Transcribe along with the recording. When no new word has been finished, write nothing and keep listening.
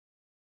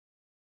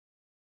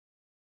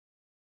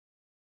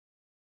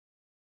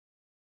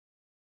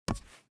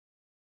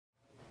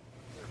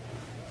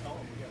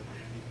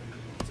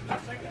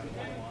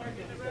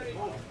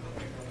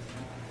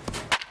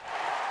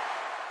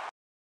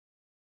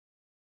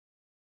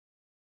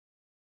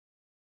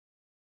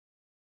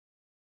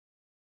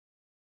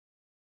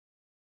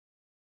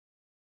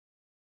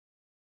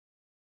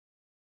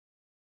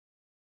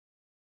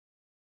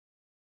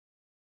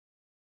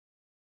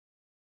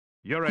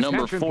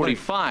Number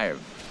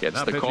 45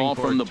 gets the call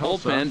from the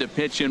bullpen to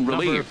pitch in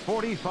relief. Number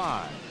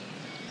 45.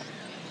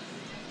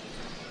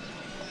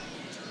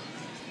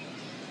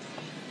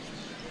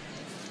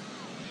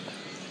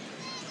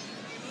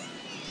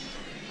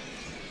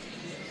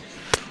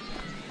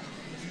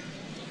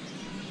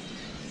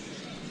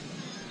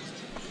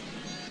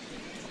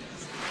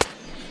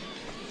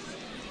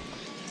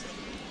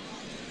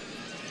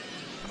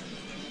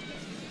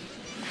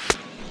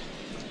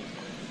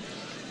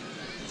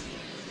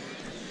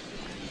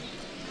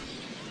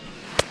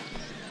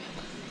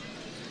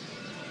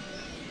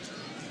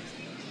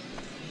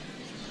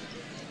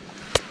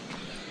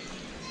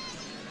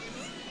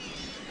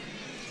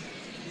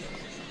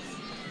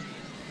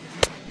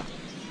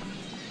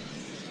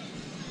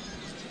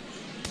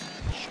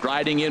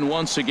 Striding in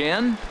once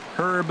again,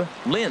 Herb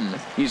Lynn.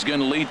 He's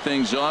going to lead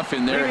things off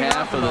in their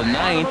half of the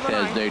ninth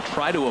as they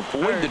try to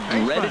avoid the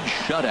dreaded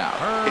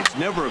shutout. It's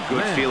never a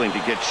good feeling to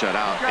get shut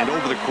out, and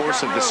over the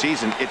course of the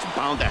season, it's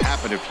bound to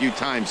happen a few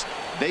times.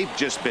 They've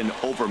just been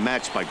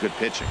overmatched by good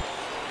pitching.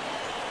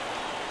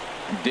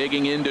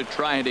 Digging in to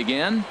try it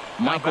again,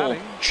 Michael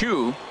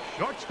Chu.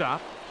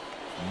 Shortstop,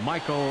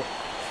 Michael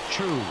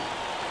Chu.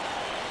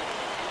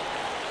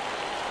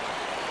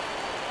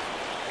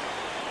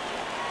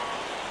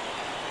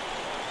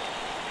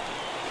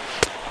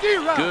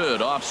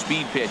 Good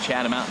off-speed pitch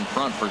had him out in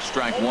front for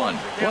strike one.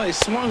 Well, he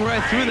swung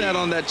right through that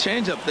on that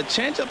changeup. The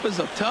changeup is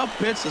a tough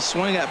pitch to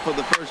swing at for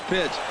the first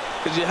pitch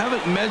because you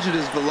haven't measured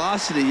his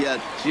velocity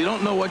yet, so you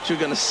don't know what you're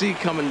going to see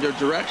coming your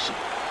direction.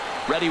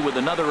 Ready with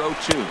another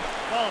 0-2.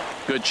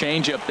 Good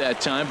changeup that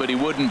time, but he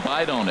wouldn't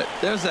bite on it.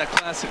 There's that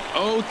classic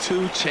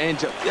 0-2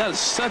 changeup. That is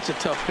such a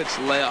tough pitch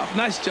to lay off.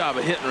 Nice job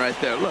of hitting right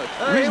there. Look,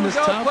 the reason it's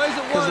tough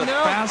because the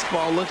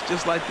fastball looks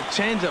just like the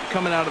changeup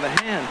coming out of the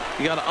hand.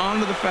 You got to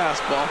onto the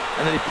fastball,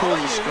 and then he pulls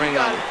the string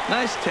out.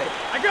 Nice take.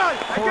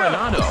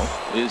 Coronado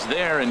is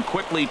there, and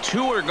quickly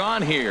 2 are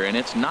gone here, and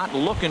it's not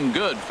looking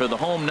good for the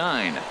home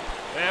 9.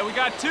 Yeah, we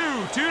got 2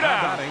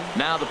 down.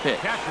 Now the pitch.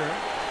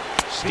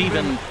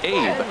 Stephen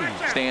Abe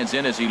stands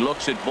in as he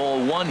looks at ball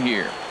 1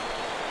 here.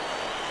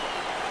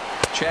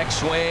 Check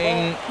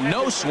swing,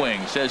 no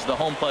swing, says the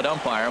home plate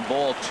umpire.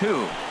 Ball 2.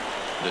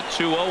 The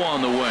 2-0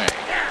 on the way.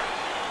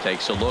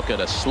 Takes a look at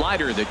a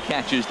slider that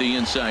catches the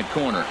inside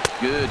corner.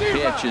 Good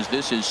pitch as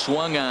this is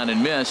swung on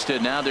and missed,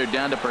 and now they're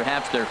down to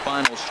perhaps their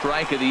final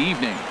strike of the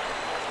evening.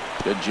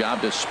 Good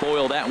job to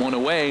spoil that one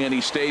away, and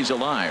he stays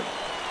alive.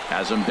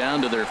 Has them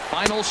down to their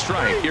final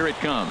strike. Here it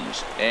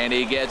comes. And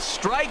he gets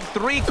strike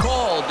 3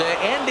 called to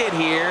end it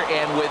here.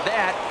 And with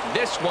that,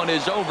 this one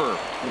is over.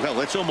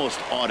 Well, it's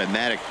almost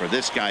automatic for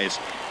this guy as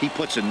he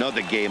puts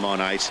another game on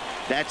ice.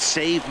 That's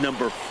save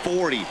number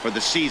 40 for the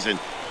season.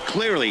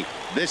 Clearly,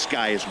 this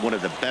guy is one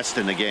of the best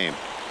in the game.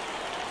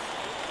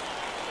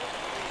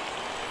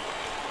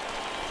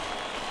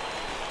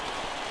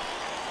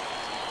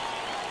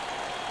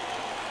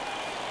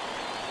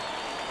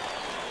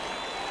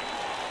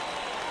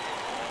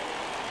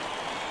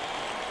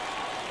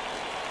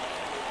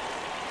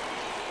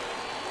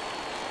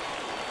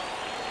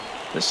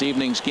 This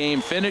evening's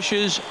game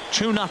finishes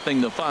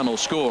 2-0 the final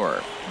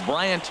score.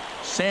 Bryant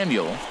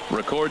Samuel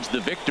records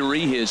the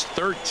victory, his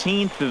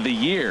 13th of the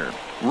year.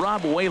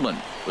 Rob Whalen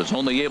was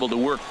only able to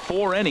work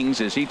 4 innings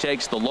as he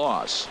takes the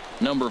loss.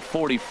 Number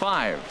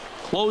 45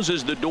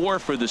 closes the door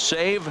for the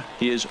save,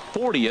 his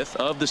 40th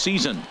of the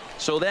season.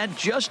 So that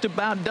just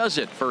about does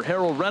it for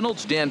Harold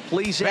Reynolds, Dan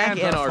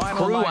Plesac, and our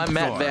crew. I'm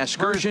Matt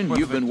Vasgersian.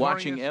 You've been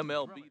watching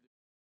MLB.